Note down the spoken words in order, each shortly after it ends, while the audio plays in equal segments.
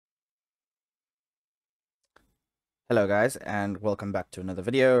Hello guys, and welcome back to another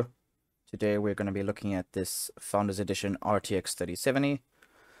video. Today we're going to be looking at this Founders Edition RTX 3070.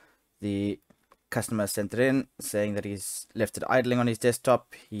 The customer sent it in saying that he's left it idling on his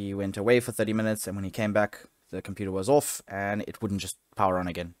desktop. He went away for 30 minutes and when he came back the computer was off and it wouldn't just power on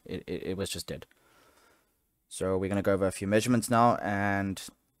again. It was just dead. So we're going to go over a few measurements now and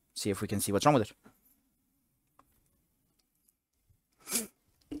see if we can see what's wrong with it.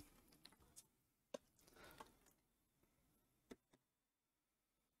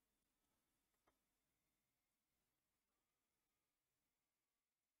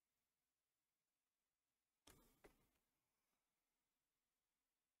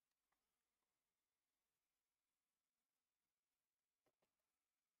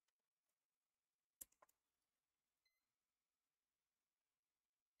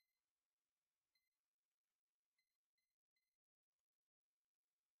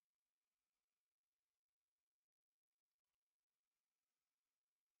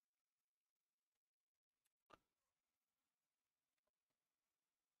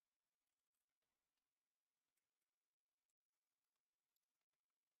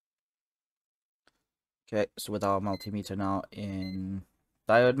 Okay, so with our multimeter now in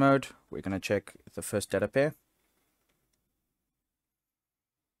diode mode, we're going to check the first data pair.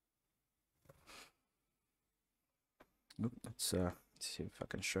 Let's see if I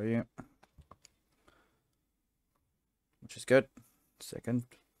can show you. Which is good. Second.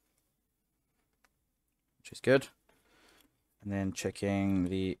 Which is good. And then checking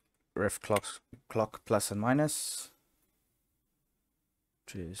the ref clock plus and minus.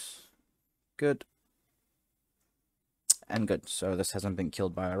 Which is good. And good. So this hasn't been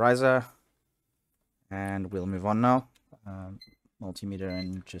killed by a riser. And we'll move on now. Multimeter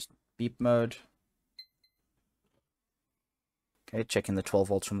in just beep mode. Okay, checking the 12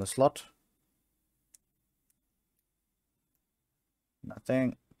 volts from the slot.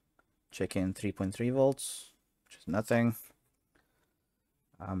 Nothing. Checking 3.3 volts, which is nothing.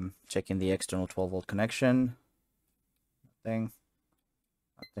 Checking the external 12 volt connection. Nothing.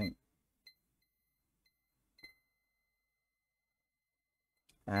 Nothing.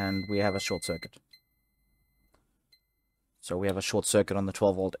 And we have a short circuit. So we have a short circuit on the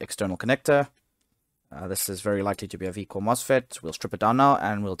 12 volt external connector. This is very likely to be a V-core MOSFET. We'll strip it down now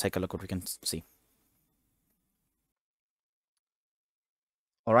and we'll take a look what we can see.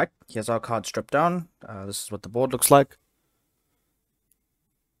 Alright, here's our card stripped down. This is what the board looks like.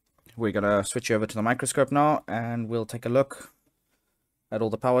 We're going to switch over to the microscope now and we'll take a look at all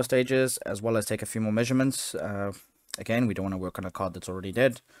the power stages as well as take a few more measurements. Again, we don't want to work on a card that's already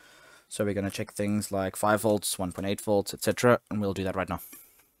dead. So we're going to check things like 5 volts, 1.8 volts, etc. And we'll do that right now.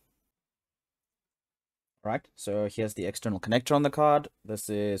 Alright, so here's the external connector on the card. This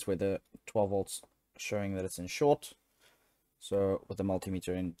is where the 12 volts showing that it's in short. So with the multimeter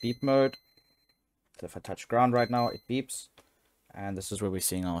in beep mode, so if I touch ground right now, it beeps. And this is where we're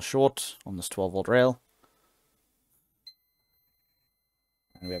seeing our short on this 12 volt rail.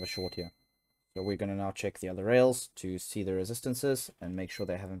 And we have a short here. So we're going to now check the other rails to see the resistances and make sure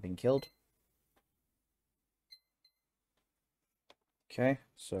they haven't been killed. Okay,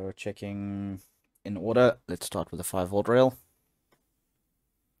 so checking in order. Let's start with the 5 volt rail.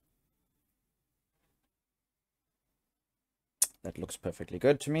 That looks perfectly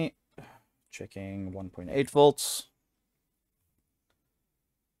good to me. Checking 1.8 volts.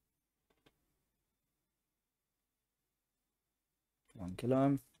 One kilo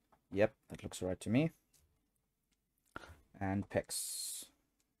ohm. Yep, that looks right to me. And PEX.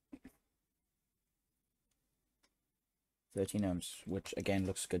 13 ohms, which again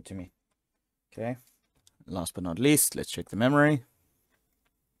looks good to me. Okay, last but not least, let's check the memory.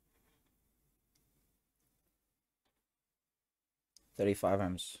 $35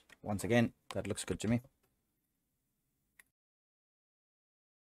 ohms. Once again, that looks good to me.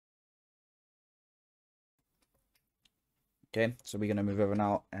 Okay, so we're going to move over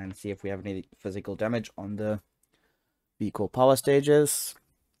now and see if we have any physical damage on the V-core power stages.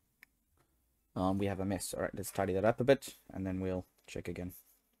 We have a mess. Alright, let's tidy that up a bit and then we'll check again.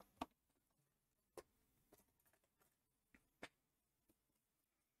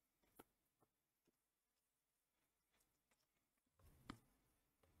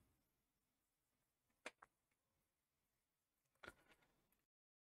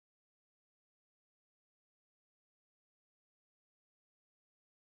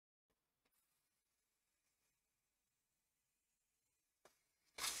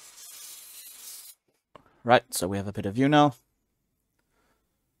 Right, so we have a bit of view now.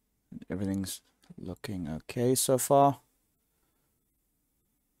 Everything's looking okay so far.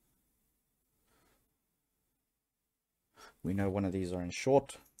 We know one of these are in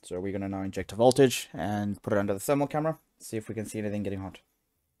short, so we're going to now inject a voltage and put it under the thermal camera, see if we can see anything getting hot.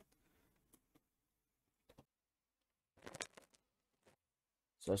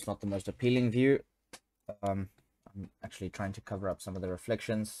 So it's not the most appealing view. I'm actually trying to cover up some of the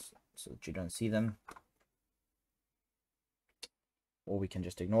reflections so that you don't see them. Or we can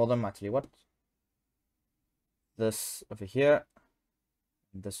just ignore them. I tell you what. This over here,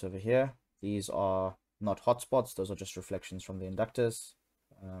 and this over here, these are not hotspots. Those are just reflections from the inductors.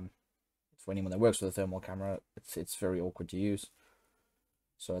 For anyone that works with a thermal camera, it's very awkward to use.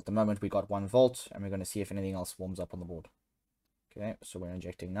 So at the moment we got 1 volt, and we're going to see if anything else warms up on the board. Okay, so we're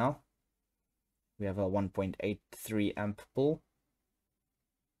injecting now. We have a 1.83 amp pull.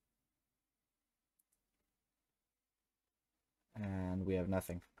 And we have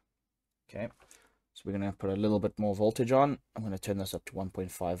nothing. Okay, so we're going to put a little bit more voltage on. I'm going to turn this up to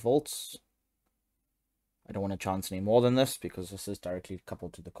 1.5 volts. I don't want to chance any more than this because this is directly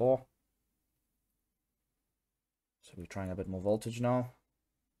coupled to the core. So we're trying a bit more voltage now.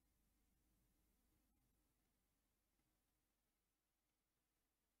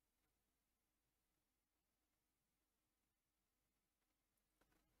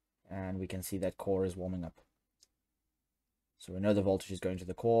 And we can see that core is warming up. So we know the voltage is going to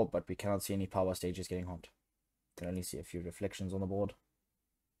the core, but we cannot see any power stages getting hot. We can only see a few reflections on the board.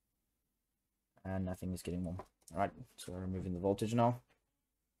 And nothing is getting warm. Alright, so we're removing the voltage now.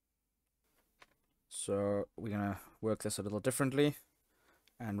 So we're going to work this a little differently.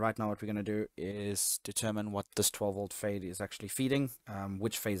 And right now what we're going to do is determine what this 12 volt fade is actually feeding,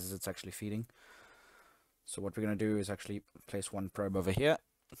 which phases it's actually feeding. So what we're going to do is actually place one probe over here,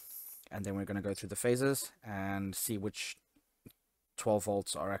 and then we're going to go through the phases and see which 12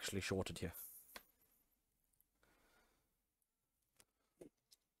 volts are actually shorted here.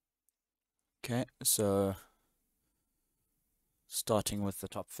 Okay, so starting with the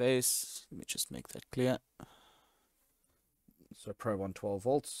top phase, let me just make that clear. So probe on 12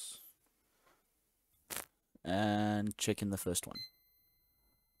 volts and check in the first one.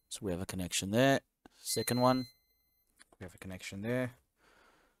 So we have a connection there. Second one, we have a connection there.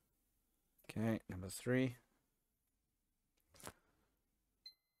 Okay, number 3.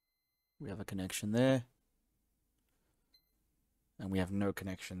 We have a connection there. And we have no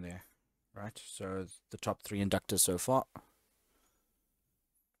connection there. Right, so the top 3 inductors so far.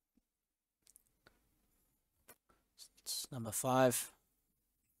 It's number 5.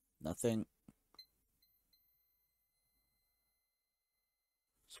 Nothing.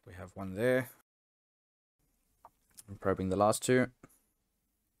 So we have one there. I'm probing the last 2.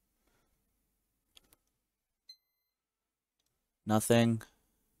 Nothing.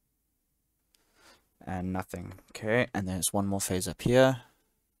 And nothing. Okay, and there's one more phase up here.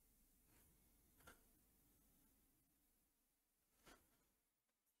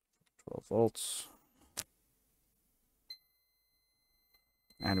 Volts,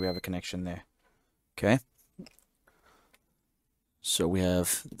 and we have a connection there. Okay, so we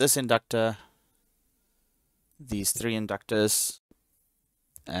have this inductor, these 3 inductors,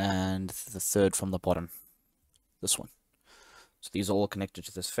 and the third from the bottom, this one. So these are all connected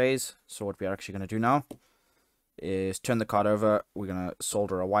to this phase. So what we're actually going to do now is turn the card over. We're going to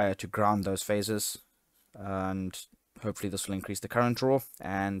solder a wire to ground those phases, and hopefully this will increase the current draw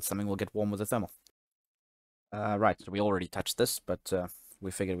and something will get warm with the thermal. Right, so we already touched this, but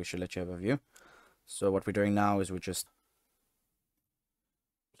we figured we should let you have a view. So what we're doing now is we're just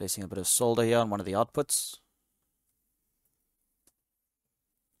placing a bit of solder here on one of the outputs.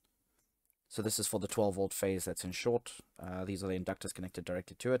 So this is for the 12 volt phase that's in short. These are the inductors connected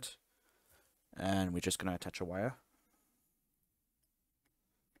directly to it. And we're just going to attach a wire.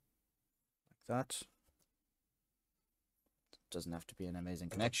 Like that. Doesn't have to be an amazing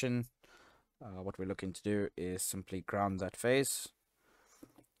connection. What we're looking to do is simply ground that phase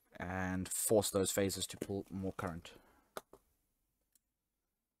and force those phases to pull more current.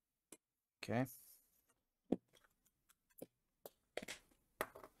 Okay.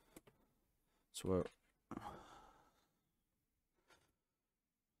 So we're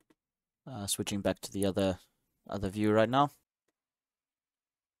switching back to the other view right now.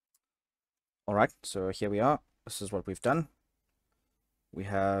 Alright, so here we are. This is what we've done. We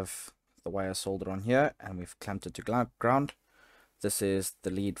have the wire soldered on here and we've clamped it to ground. This is the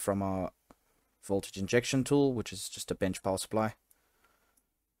lead from our voltage injection tool, which is just a bench power supply.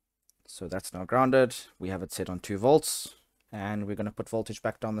 So that's now grounded. We have it set on 2 volts and we're going to put voltage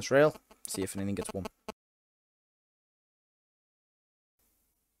back down this rail, see if anything gets warm.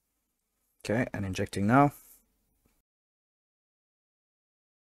 Okay, and injecting now.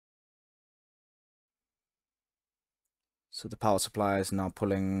 So the power supply is now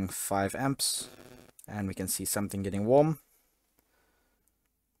pulling 5 amps, and we can see something getting warm.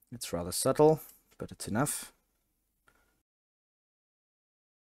 It's rather subtle, but it's enough.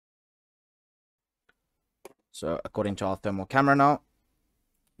 So according to our thermal camera now,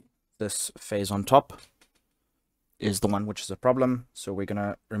 this phase on top is the one which is a problem. So we're going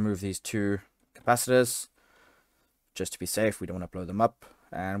to remove these 2 capacitors just to be safe. We don't want to blow them up.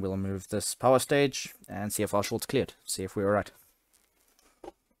 And we'll move this power stage and see if our short's cleared. See if we're right.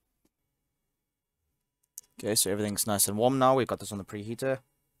 Okay, so everything's nice and warm now. We've got this on the preheater.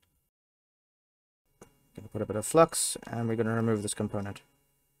 Gonna put a bit of flux, and we're gonna remove this component.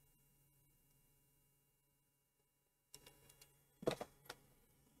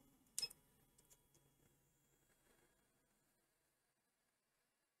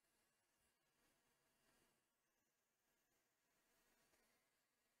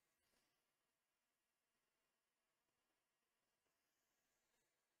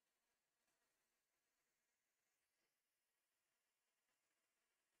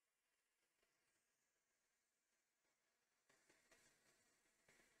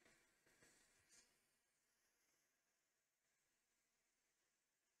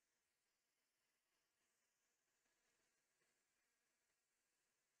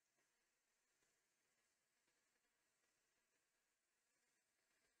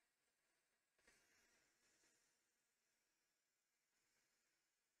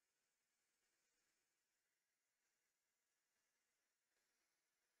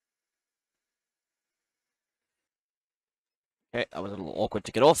 Okay, that was a little awkward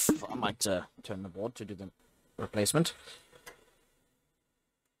to get off. I might turn the board to do the replacement.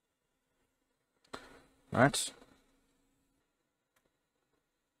 Right.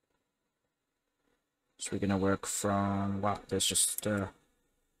 So we're gonna work from, wow, there's just no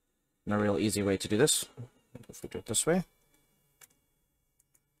real easy way to do this. If we do it this way.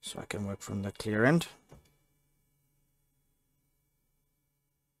 So I can work from the clear end.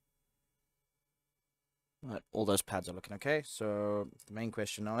 Right, all those pads are looking okay. So the main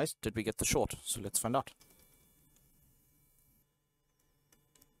question now is, did we get the short? So let's find out.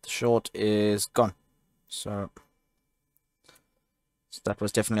 The short is gone. So that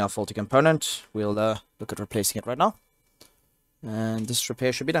was definitely our faulty component. We'll look at replacing it right now. And this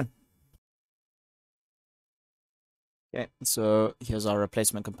repair should be done. Okay, so here's our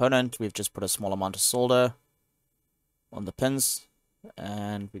replacement component. We've just put a small amount of solder on the pins.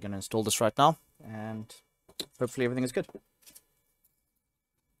 And we're going to install this right now. And hopefully everything is good. We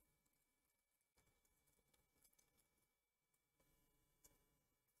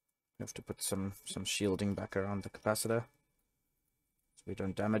have to put some shielding back around the capacitor so we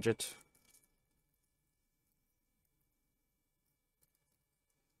don't damage it.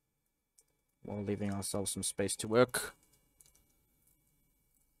 While leaving ourselves some space to work.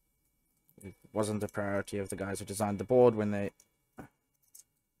 It wasn't the priority of the guys who designed the board when they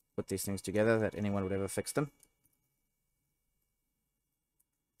put these things together that anyone would ever fix them.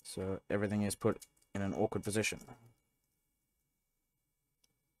 So everything is put in an awkward position.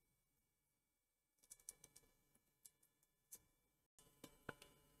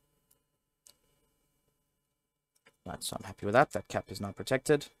 Right, so I'm happy with that. That cap is now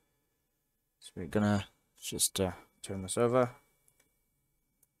protected. So we're gonna just turn this over.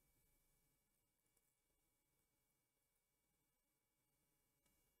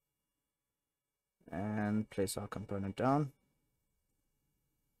 And place our component down.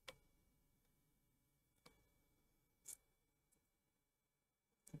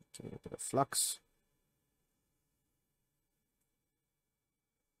 So a bit of flux.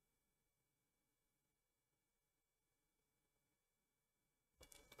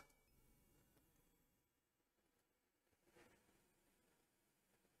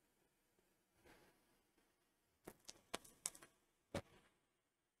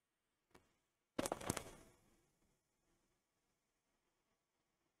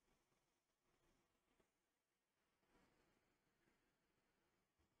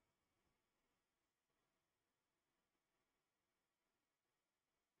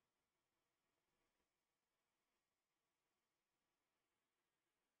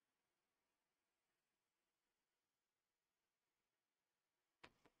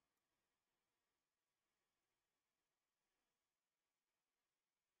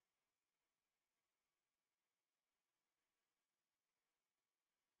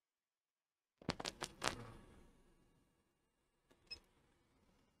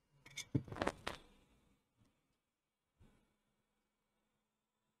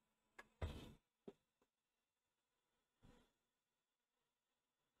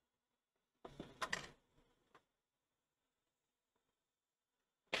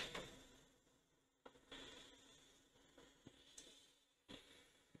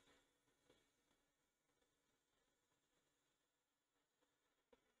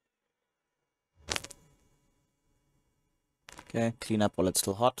 Okay, clean up while it's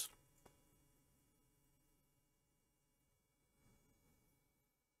still hot.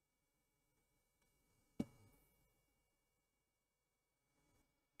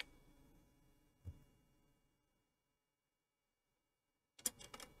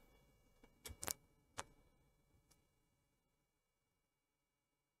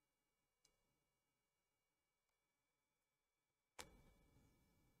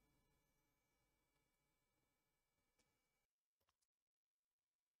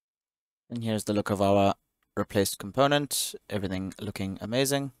 And here's the look of our replaced component, everything looking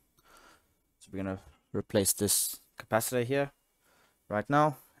amazing. So we're gonna replace this capacitor here right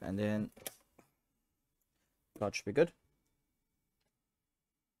now, and then card should be good.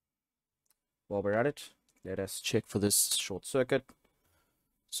 While we're at it, let us check for this short circuit.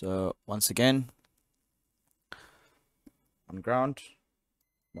 So once again, on ground,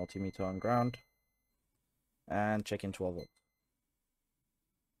 multimeter on ground, and check in 12 volts.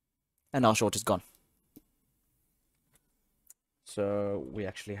 And our short is gone. So we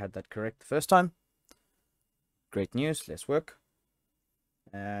actually had that correct the first time. Great news, let's work.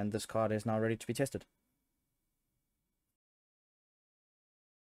 And this card is now ready to be tested.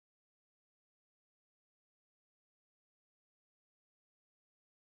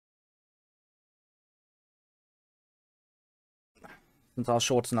 Since our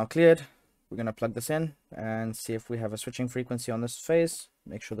short's now cleared, we're going to plug this in and see if we have a switching frequency on this phase.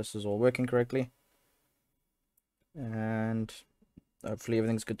 Make sure this is all working correctly. And hopefully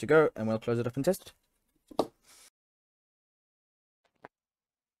everything's good to go, and we'll close it up and test it.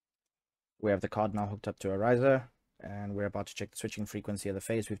 We have the card now hooked up to a riser, and we're about to check the switching frequency of the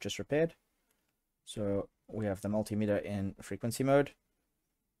phase we've just repaired. So we have the multimeter in frequency mode,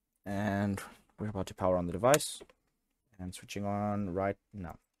 and we're about to power on the device and switching on right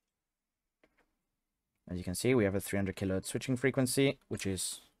now. As you can see, we have a 300 kilohertz switching frequency, which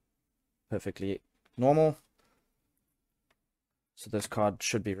is perfectly normal. So this card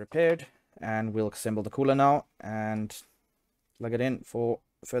should be repaired, and we'll assemble the cooler now and plug it in for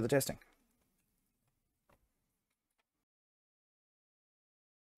further testing.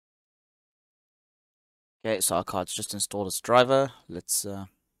 Okay, so our card's just installed its driver. Let's have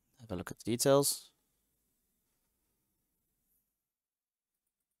a look at the details.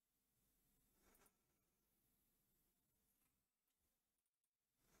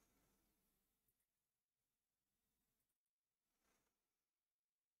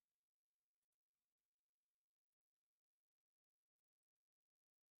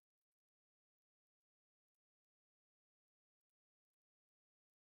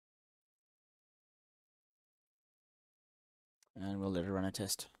 And we'll let it run a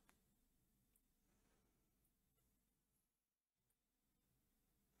test.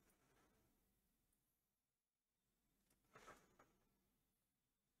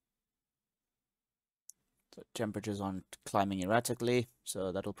 So temperatures aren't climbing erratically,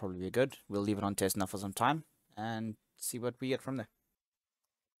 so that'll probably be good. We'll leave it on test now for some time and see what we get from there.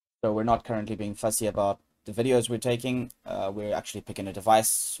 So we're not currently being fussy about the videos we're taking. We're actually picking a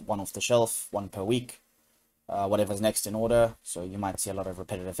device, one off the shelf, one per week, whatever's next in order. So you might see a lot of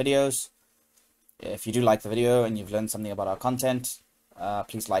repetitive videos. If you do like the video and you've learned something about our content,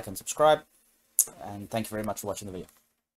 please like and subscribe. And thank you very much for watching the video.